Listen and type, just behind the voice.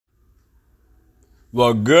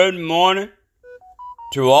Well, good morning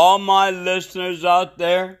to all my listeners out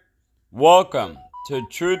there. Welcome to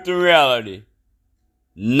Truth and Reality,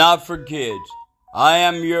 Not for Kids. I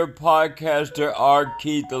am your podcaster, R.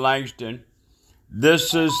 Keith Langston.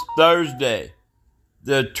 This is Thursday,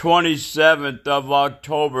 the 27th of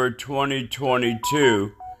October,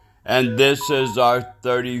 2022, and this is our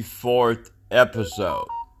 34th episode.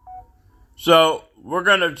 So, we're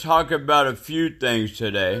going to talk about a few things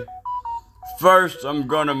today. First, I'm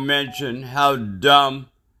going to mention how dumb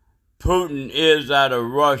Putin is out of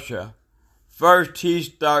Russia. First, he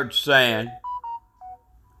starts saying,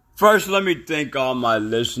 first, let me thank all my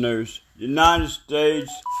listeners. United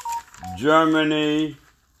States, Germany,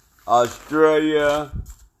 Australia,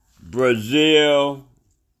 Brazil,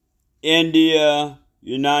 India,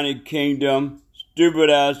 United Kingdom,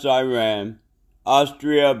 stupid-ass Iran,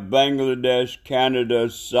 Austria, Bangladesh, Canada,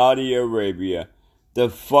 Saudi Arabia, the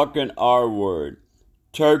fucking R word,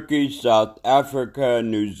 Turkey, South Africa,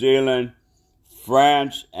 New Zealand,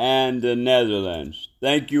 France, and the Netherlands.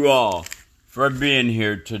 Thank you all for being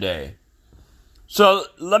here today. So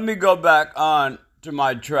let me go back on to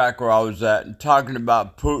my track where I was at and talking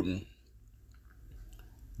about Putin.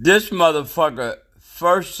 This motherfucker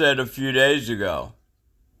first said a few days ago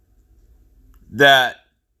that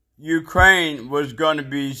Ukraine was going to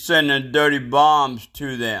be sending dirty bombs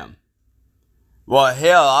to them. Well,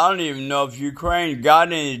 hell, I don't even know if Ukraine got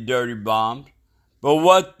any dirty bombs. But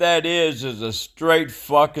what that is a straight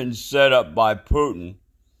fucking setup by Putin.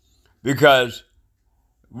 Because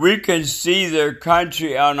we can see their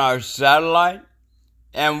country on our satellite,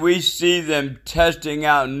 and we see them testing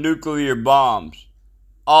out nuclear bombs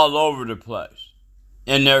all over the place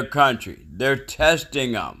in their country. They're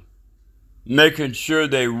testing them, making sure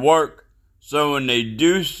they work, so when they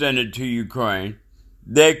do send it to Ukraine,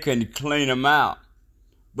 they can clean them out.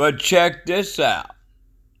 But check this out.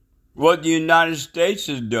 What the United States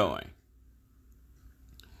is doing.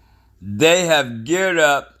 They have geared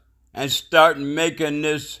up and started making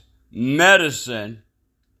this medicine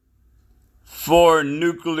for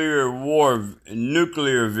nuclear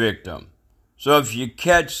victim. So if you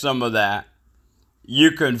catch some of that,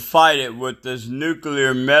 you can fight it with this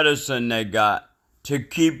nuclear medicine they got to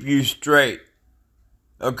keep you straight.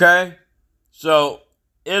 Okay? So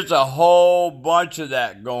it's a whole bunch of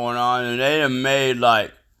that going on, and they have made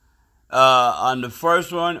like, on the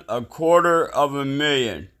first one,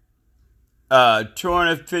 250,000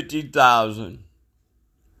 250,000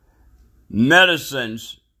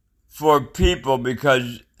 medicines for people,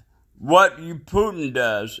 because what Putin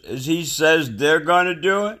does is he says they're going to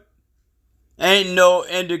do it. Ain't no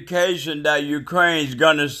indication that Ukraine's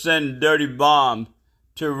going to send dirty bombs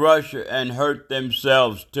to Russia and hurt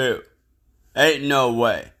themselves too. Ain't no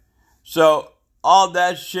way. So all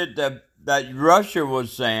that shit that Russia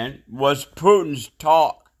was saying was Putin's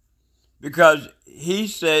talk, because he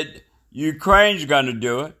said Ukraine's going to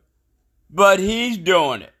do it, but he's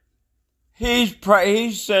doing it. He's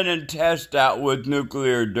sending tests out with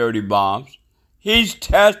nuclear dirty bombs. He's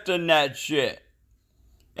testing that shit.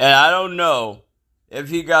 And I don't know if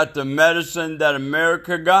he got the medicine that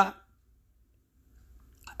America got.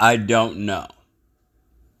 I don't know.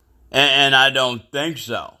 And I don't think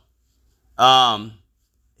so.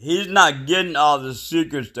 He's not getting all the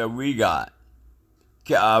secrets that we got.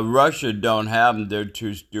 Russia don't have them. They're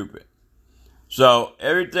too stupid. So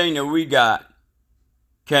everything that we got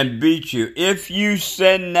can beat you. If you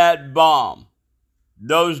send that bomb,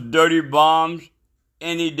 those dirty bombs,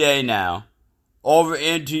 any day now, over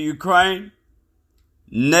into Ukraine,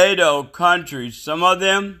 NATO countries, some of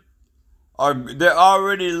them, they're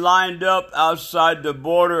already lined up outside the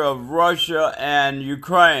border of Russia and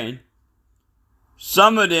Ukraine.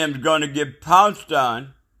 Some of them's going to get pounced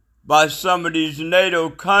on by some of these NATO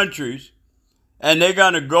countries, and they're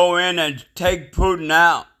going to go in and take Putin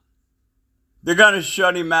out. They're going to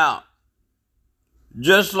shut him out.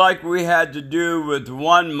 Just like we had to do with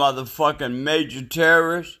one motherfucking major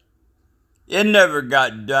terrorist. It never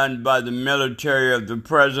got done by the military of the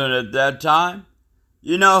president at that time.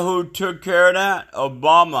 You know who took care of that?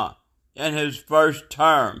 Obama, in his first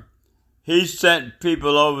term. He sent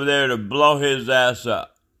people over there to blow his ass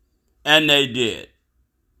up. And they did.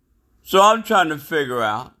 So I'm trying to figure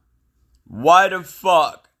out, why the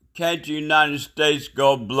fuck can't the United States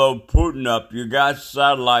go blow Putin up? You got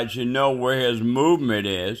satellites, you know where his movement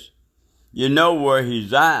is. You know where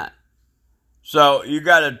he's at. So you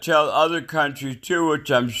got to tell other countries too, which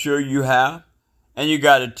I'm sure you have. And you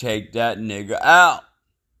got to take that nigga out.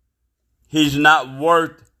 He's not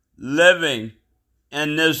worth living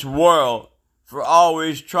in this world for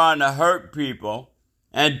always trying to hurt people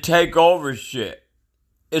and take over shit.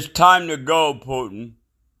 It's time to go, Putin.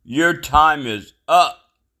 Your time is up.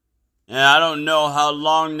 And I don't know how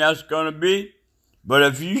long that's going to be, but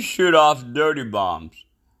if you shoot off dirty bombs,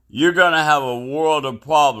 you're going to have a world of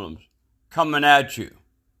problems coming at you.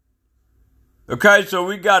 Okay, so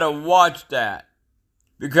we got to watch that.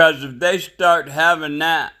 Because if they start having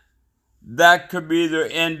that, that could be the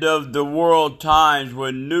end of the world times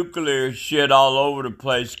with nuclear shit all over the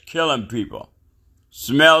place killing people.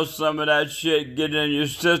 Smell some of that shit, get in your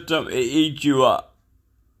system, it eats you up.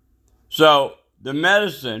 So, the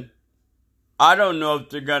medicine, I don't know if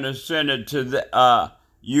they're going to send it to the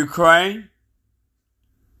Ukraine,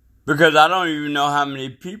 because I don't even know how many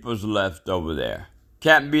people's left over there.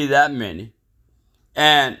 Can't be that many.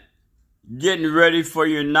 And getting ready for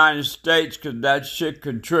the United States, because that shit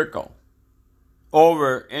could trickle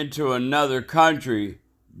over into another country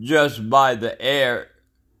just by the air,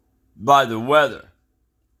 by the weather.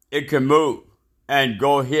 It can move and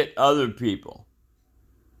go hit other people.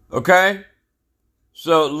 Okay?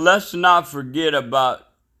 So let's not forget about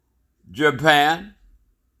Japan.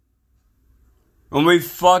 When we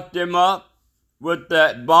fucked them up with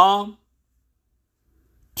that bomb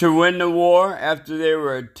to win the war after they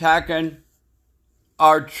were attacking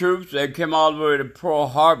our troops that came all the way to Pearl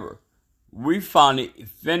Harbor, we finally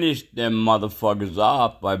finished them motherfuckers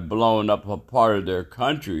off by blowing up a part of their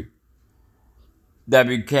country that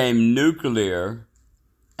became nuclear,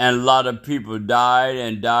 and a lot of people died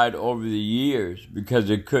and died over the years because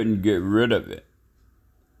they couldn't get rid of it.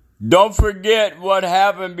 Don't forget what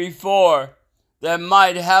happened before that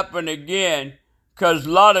might happen again, because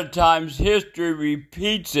a lot of times history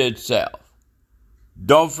repeats itself.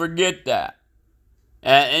 Don't forget that.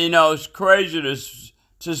 And you know, it's crazy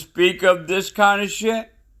to speak of this kind of shit,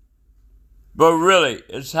 but really,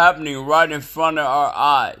 it's happening right in front of our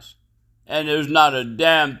eyes, and there's not a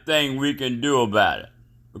damn thing we can do about it.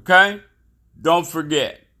 Okay? Don't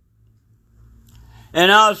forget.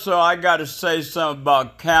 And also, I got to say something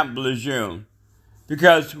about Camp Lejeune,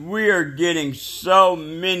 because we are getting so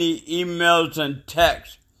many emails and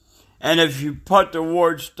texts, and if you put the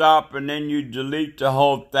word stop and then you delete the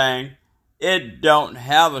whole thing, it don't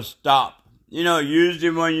have a stop. You know,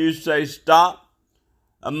 usually when you say stop,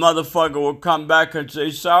 a motherfucker will come back and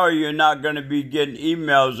say, sorry, you're not going to be getting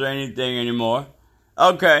emails or anything anymore.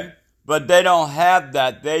 Okay, but they don't have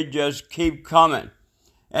that. They just keep coming.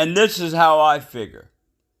 And this is how I figure.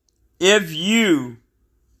 If you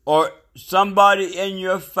or somebody in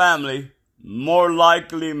your family, more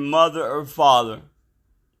likely mother or father,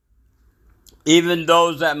 even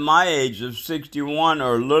those at my age of 61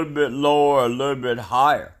 or a little bit lower or a little bit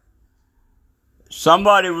higher,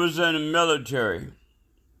 somebody was in the military.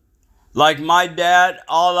 Like my dad,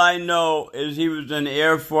 all I know is he was in the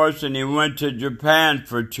Air Force and he went to Japan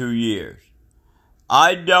for 2 years.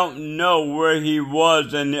 I don't know where he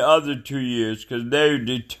was in the other 2 years because they're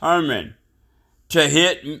determined to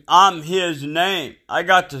hit. I'm his name. I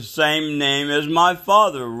got the same name as my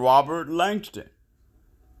father, Robert Langston.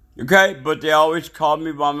 Okay, but they always called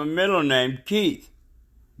me by my middle name, Keith.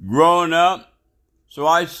 Growing up, so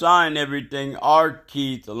I signed everything R.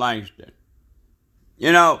 Keith Langston.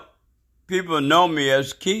 You know, people know me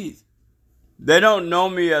as Keith. They don't know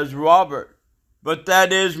me as Robert, but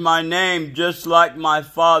that is my name, just like my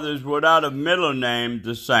father's without a middle name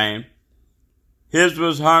the same. His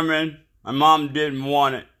was Herman. My mom didn't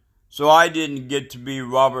want it, so I didn't get to be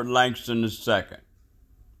Robert Langston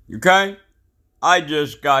II. Okay? I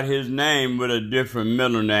just got his name with a different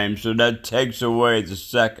middle name, so that takes away the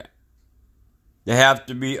second. They have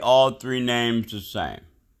to be all three names the same.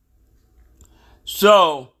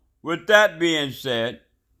 So, with that being said,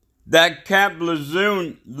 that Camp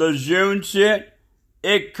Lejeune shit,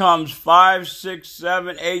 it comes 5, 6,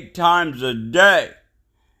 7, 8 times a day.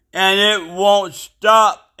 And it won't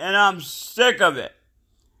stop, and I'm sick of it.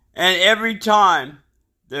 And every time,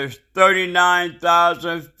 there's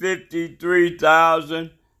 39,000,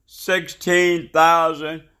 53,000,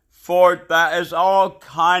 16,000, 4,000. It's all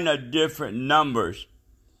kind of different numbers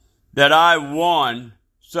that I won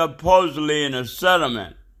supposedly in a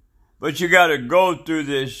settlement. But you got to go through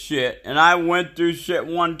this shit. And I went through shit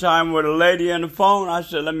one time with a lady on the phone. I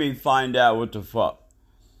said, let me find out what the fuck.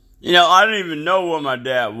 You know, I didn't even know where my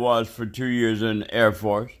dad was for 2 years in the Air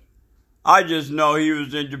Force. I just know he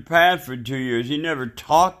was in Japan for 2 years. He never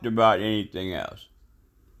talked about anything else.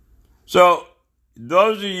 So,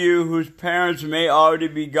 those of you whose parents may already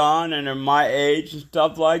be gone and are my age and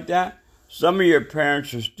stuff like that, some of your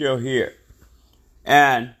parents are still here.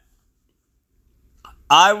 And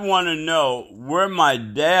I want to know where my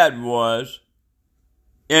dad was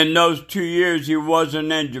in those 2 years he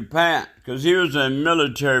wasn't in Japan, because he was in the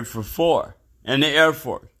military for 4 in the Air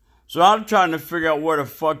Force. So I'm trying to figure out where the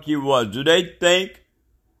fuck he was. Do they think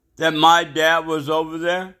that my dad was over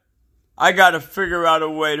there? I got to figure out a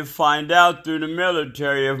way to find out through the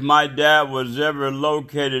military if my dad was ever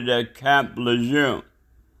located at Camp Lejeune,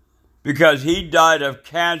 because he died of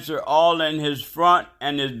cancer all in his front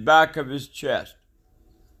and his back of his chest.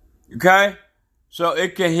 Okay? So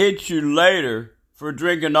it can hit you later for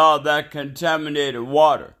drinking all that contaminated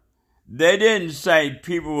water. They didn't say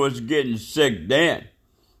people was getting sick then.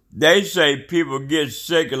 They say people get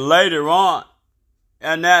sick later on.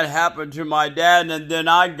 And that happened to my dad, and then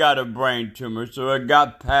I got a brain tumor, so it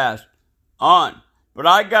got passed on. But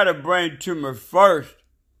I got a brain tumor first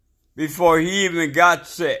before he even got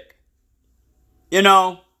sick. You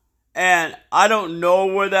know, and I don't know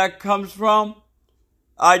where that comes from.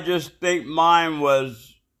 I just think mine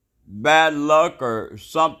was bad luck or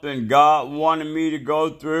something God wanted me to go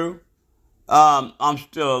through. I'm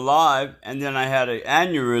still alive, and then I had an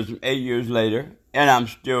aneurysm 8 years later, and I'm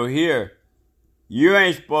still here. You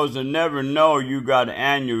ain't supposed to never know you got an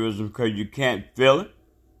aneurysm because you can't feel it.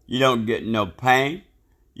 You don't get no pain.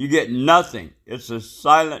 You get nothing. It's a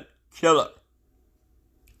silent killer.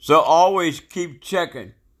 So always keep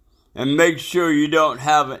checking and make sure you don't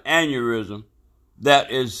have an aneurysm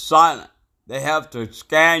that is silent. They have to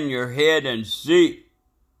scan your head and see.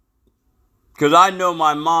 Because I know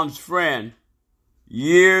my mom's friend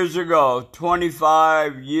years ago,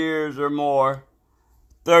 25 years or more,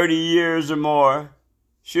 30 years or more,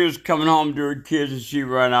 she was coming home to her kids and she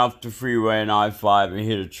ran off the freeway in I-5 and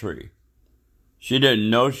hit a tree. She didn't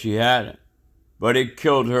know she had it, but it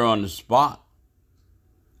killed her on the spot.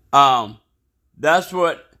 That's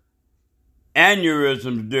what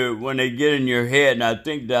aneurysms do when they get in your head, and I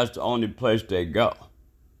think that's the only place they go.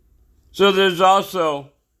 So there's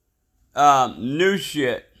also new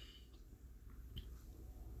shit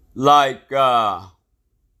like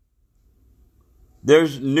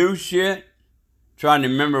there's new shit. Trying to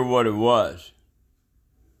remember what it was.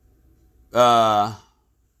 Yeah,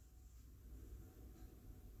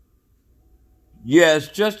 it's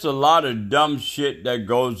just a lot of dumb shit that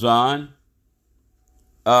goes on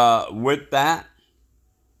with that.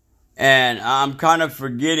 And I'm kind of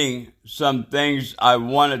forgetting some things I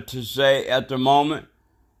wanted to say at the moment.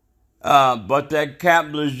 But that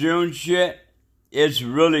Camp Lejeune shit, it's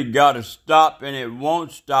really got to stop, and it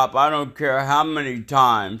won't stop. I don't care how many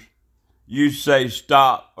times you say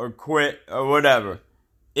stop or quit or whatever.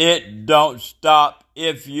 It don't stop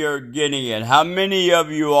if you're getting it. How many of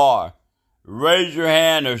you are? Raise your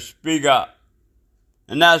hand or speak up.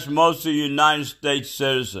 And that's mostly United States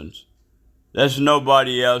citizens. That's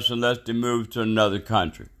nobody else unless they move to another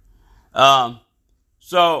country.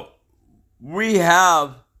 So we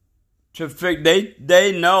have to fix.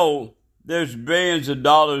 They know there's billions of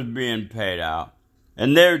dollars being paid out.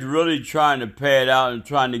 And they're really trying to pay it out and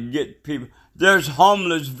trying to get people. There's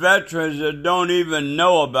homeless veterans that don't even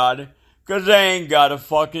know about it because they ain't got a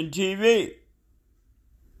fucking TV.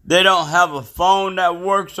 They don't have a phone that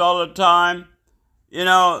works all the time. You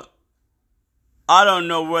know, I don't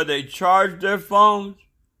know where they charge their phones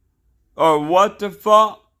or what the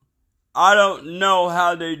fuck. I don't know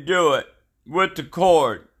how they do it with the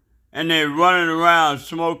cord. And they're running around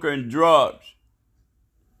smoking drugs.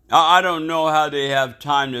 I don't know how they have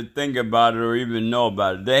time to think about it or even know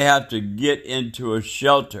about it. They have to get into a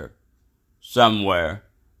shelter somewhere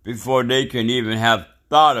before they can even have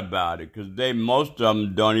thought about it, because most of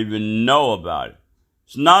them don't even know about it.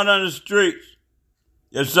 It's not on the streets.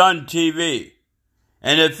 It's on TV.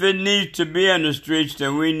 And if it needs to be on the streets,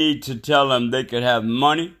 then we need to tell them they could have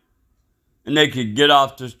money and they could get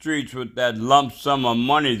off the streets with that lump sum of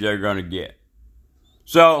money they're going to get.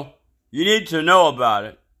 So you need to know about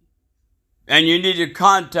it. And you need to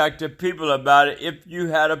contact the people about it if you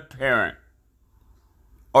had a parent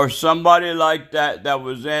or somebody like that that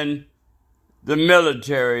was in the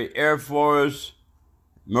military, Air Force,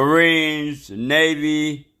 Marines,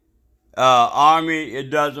 Navy, Army. It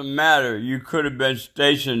doesn't matter. You could have been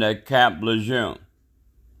stationed at Camp Lejeune.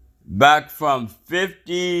 Back from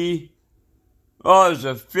 53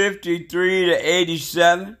 to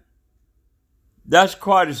 87. That's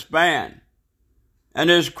quite a span. And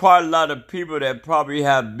there's quite a lot of people that probably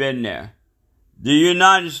have been there. The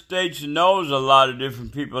United States knows a lot of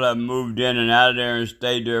different people have moved in and out of there and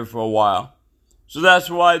stayed there for a while. So that's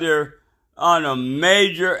why they're on a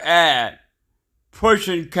major ad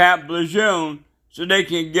pushing Camp Lejeune so they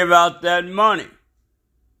can give out that money.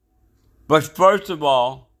 But first of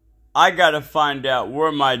all, I got to find out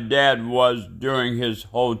where my dad was during his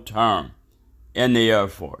whole term. in the Air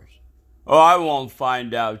Force. Oh, I won't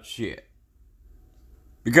find out shit.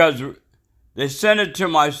 Because they sent it to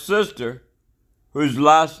my sister, whose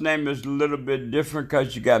last name is a little bit different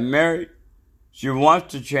because she got married. She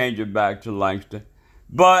wants to change it back to Langston.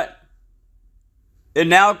 But it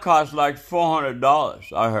now costs like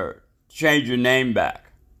 $400, I heard, to change your name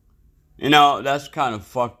back. You know, that's kind of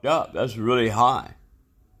fucked up. That's really high.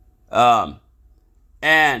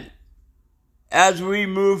 And as we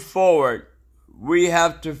move forward, we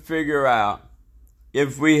have to figure out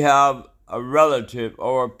if we have a relative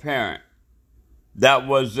or a parent that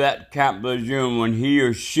was at Camp Lejeune when he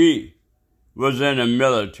or she was in the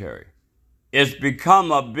military. It's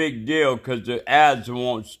become a big deal because the ads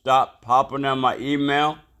won't stop popping on my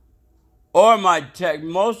email or my text,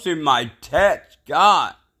 mostly my text.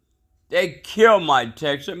 God, they kill my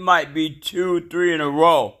text. It might be 2, 3 in a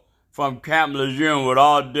row from Camp Lejeune with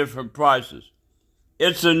all different prices.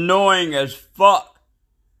 It's annoying as fuck,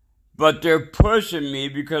 but they're pushing me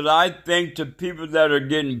because I think the people that are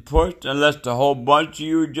getting pushed, unless the whole bunch of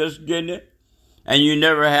you are just getting it and you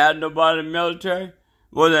never had nobody in the military,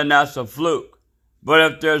 well, then that's a fluke.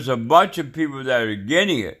 But if there's a bunch of people that are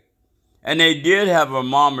getting it, and they did have a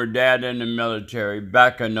mom or dad in the military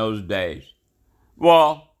back in those days,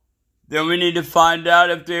 well, then we need to find out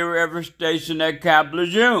if they were ever stationed at Camp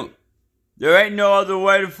Lejeune. There ain't no other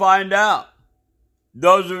way to find out.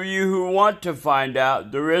 Those of you who want to find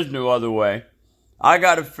out, there is no other way. I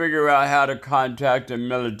got to figure out how to contact the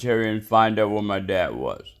military and find out where my dad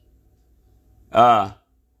was.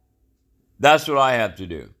 That's what I have to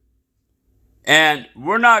do. And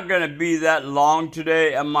we're not going to be that long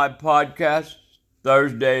today on my podcast,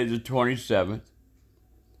 Thursday the 27th.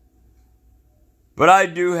 But I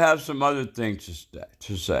do have some other things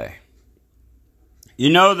to say. You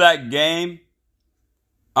know that game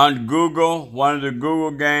on Google, one of the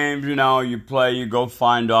Google games, you know, you play, you go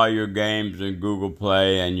find all your games in Google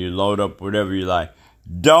Play and you load up whatever you like.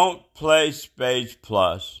 Don't play Space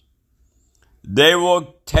Plus. They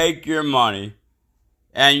will take your money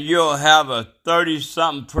and you'll have a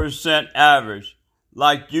 30-something% average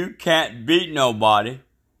like you can't beat nobody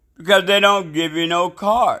because they don't give you no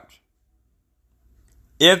cards.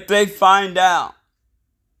 If they find out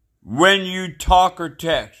when you talk or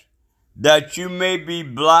text that you may be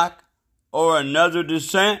black or another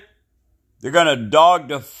descent, they're going to dog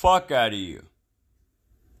the fuck out of you.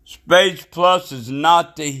 Space Plus is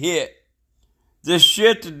not the hit. The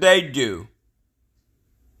shit that they do,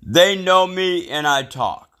 they know me and I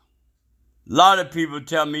talk. A lot of people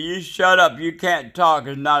tell me, you shut up, you can't talk,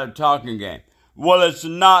 it's not a talking game. Well, it's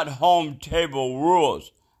not home table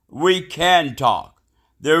rules. We can talk.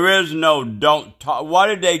 There is no don't talk. Why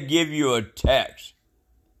did they give you a text?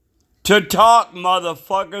 To talk,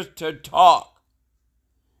 motherfuckers, to talk.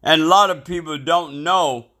 And a lot of people don't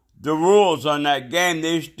know the rules on that game.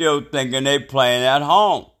 They're still thinking they're playing at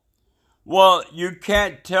home. Well, you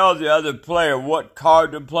can't tell the other player what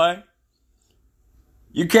card to play.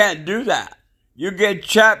 You can't do that. You get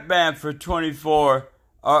chat banned for 24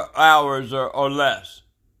 hours or less.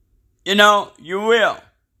 You know, you will.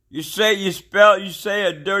 You say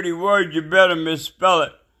a dirty word, you better misspell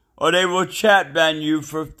it, or they will chat ban you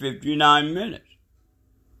for 59 minutes.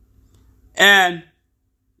 And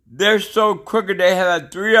they're so quick, they have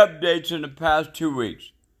had 3 updates in the past 2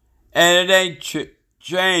 weeks. And it ain't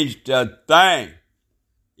changed a thing.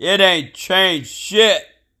 It ain't changed shit.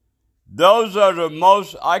 Those are the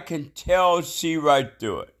most, I can tell, see right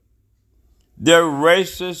through it. They're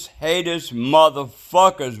racist, haters,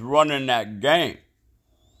 motherfuckers running that game.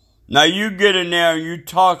 Now you get in there and you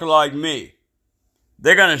talk like me.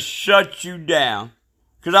 They're going to shut you down.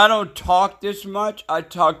 Because I don't talk this much. I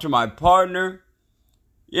talk to my partner.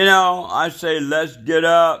 You know, I say, let's get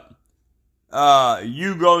up.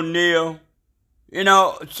 You go kneel. You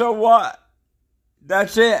know, so what?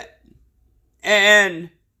 That's it. And,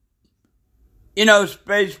 you know,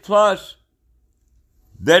 Space Plus,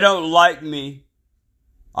 they don't like me.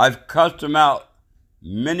 I've cussed them out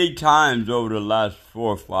many times over the last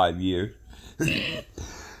 4 or 5 years.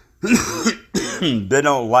 They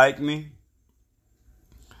don't like me.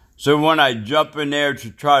 So when I jump in there to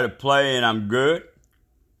try to play and I'm good,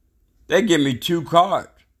 they give me 2 cards.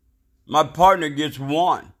 My partner gets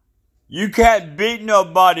 1. You can't beat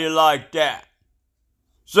nobody like that.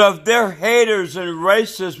 So if they're haters and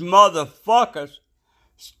racist motherfuckers,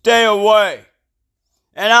 stay away.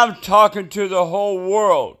 And I'm talking to the whole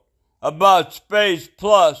world about Space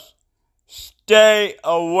Plus. Stay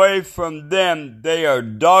away from them. They are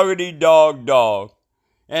doggity dog.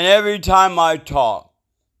 And every time I talk,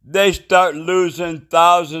 they start losing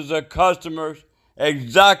thousands of customers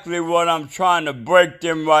exactly what I'm trying to break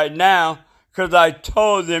them right now, because I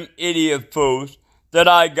told them idiot fools that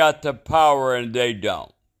I got the power and they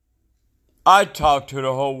don't. I talk to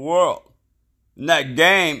the whole world. And that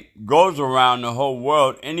game goes around the whole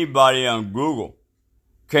world. Anybody on Google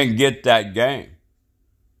can get that game.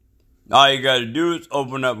 All you got to do is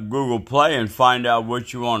open up Google Play and find out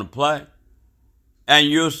what you want to play. And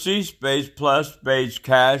you'll see Space Plus, Space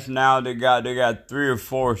Cash. Now they got 3 or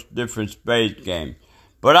 4 different space games.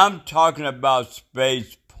 But I'm talking about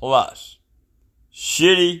Space Plus.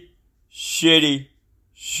 Shitty.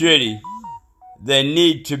 They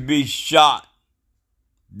need to be shot.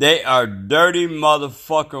 They are dirty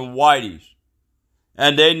motherfucking whiteys.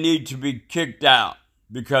 And they need to be kicked out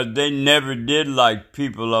because they never did like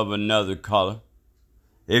people of another color.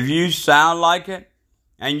 If you sound like it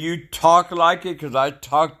and you talk like it, because I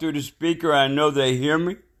talk through the speaker and I know they hear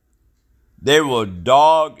me, they will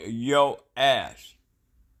dog your ass.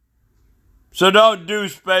 So don't do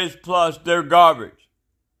Space Plus. They're garbage.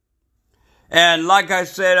 And like I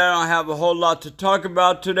said, I don't have a whole lot to talk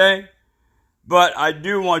about today. But I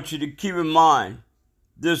do want you to keep in mind,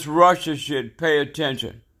 this Russia shit, pay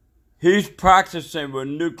attention. He's practicing with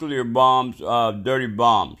nuclear bombs, dirty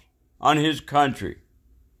bombs, on his country.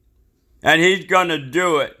 And he's going to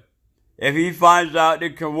do it. If he finds out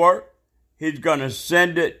it can work, he's going to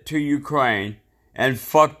send it to Ukraine and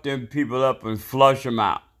fuck them people up and flush them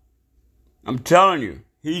out. I'm telling you,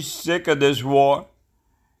 he's sick of this war.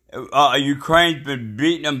 Ukraine's been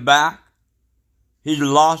beating him back. He's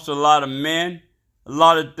lost a lot of men. A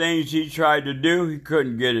lot of things he tried to do, he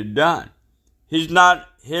couldn't get it done.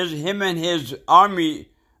 Him and his army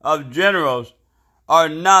of generals are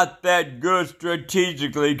not that good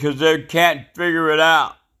strategically because they can't figure it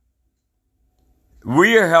out.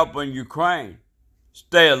 We are helping Ukraine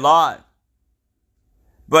stay alive.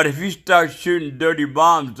 But if you start shooting dirty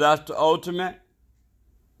bombs, that's the ultimate.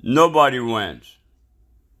 Nobody wins.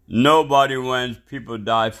 Nobody wins. People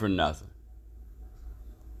die for nothing.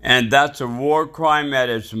 And that's a war crime at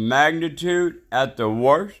its magnitude, at the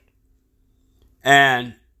worst.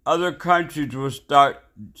 And other countries will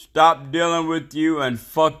stop dealing with you and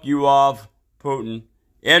fuck you off, Putin,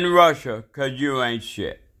 in Russia, because you ain't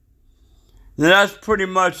shit. And that's pretty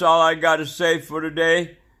much all I got to say for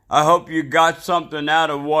today. I hope you got something out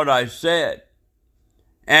of what I said.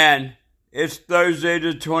 And it's Thursday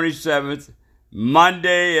the 27th.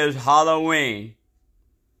 Monday is Halloween.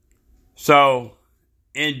 So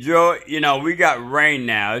enjoy. We got rain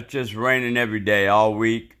now. It's just raining every day, all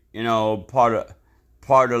week. Part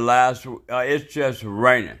of last week, it's just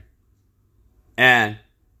raining. And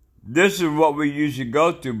this is what we usually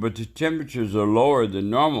go through, but the temperatures are lower than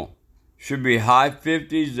normal. Should be high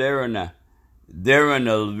 50s. They're in the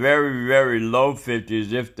very, very low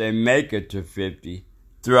 50s if they make it to 50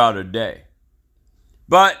 throughout a day.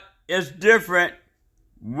 But it's different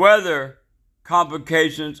weather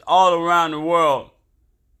complications all around the world.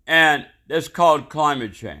 And it's called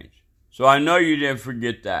climate change. So I know you didn't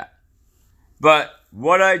forget that. But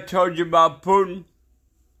what I told you about Putin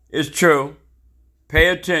is true. Pay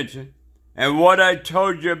attention. And what I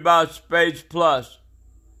told you about Space Plus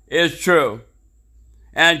is true.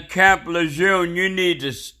 And Camp Lejeune, you need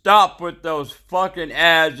to stop with those fucking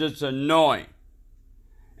ads. It's annoying.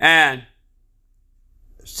 And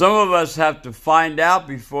some of us have to find out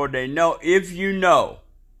before they know. If you know,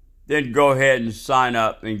 then go ahead and sign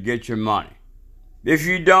up and get your money. If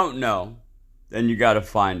you don't know, then you got to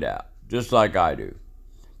find out, just like I do.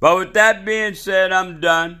 But with that being said, I'm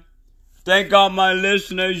done. Thank all my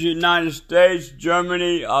listeners, United States,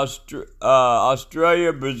 Germany,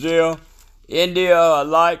 Australia, Brazil, India,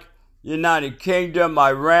 alike, United Kingdom,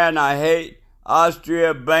 Iran, I hate,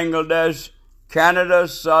 Austria, Bangladesh, Canada,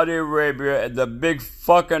 Saudi Arabia, the big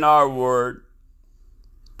fucking R word,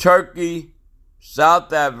 Turkey,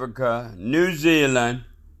 South Africa, New Zealand,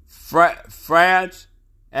 France,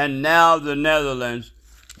 and now the Netherlands.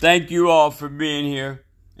 Thank you all for being here,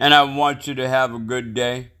 and I want you to have a good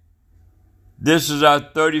day. This is our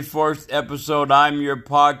 34th episode. I'm your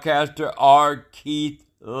podcaster, R. Keith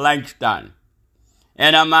Langston,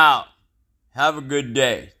 and I'm out. Have a good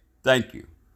day. Thank you.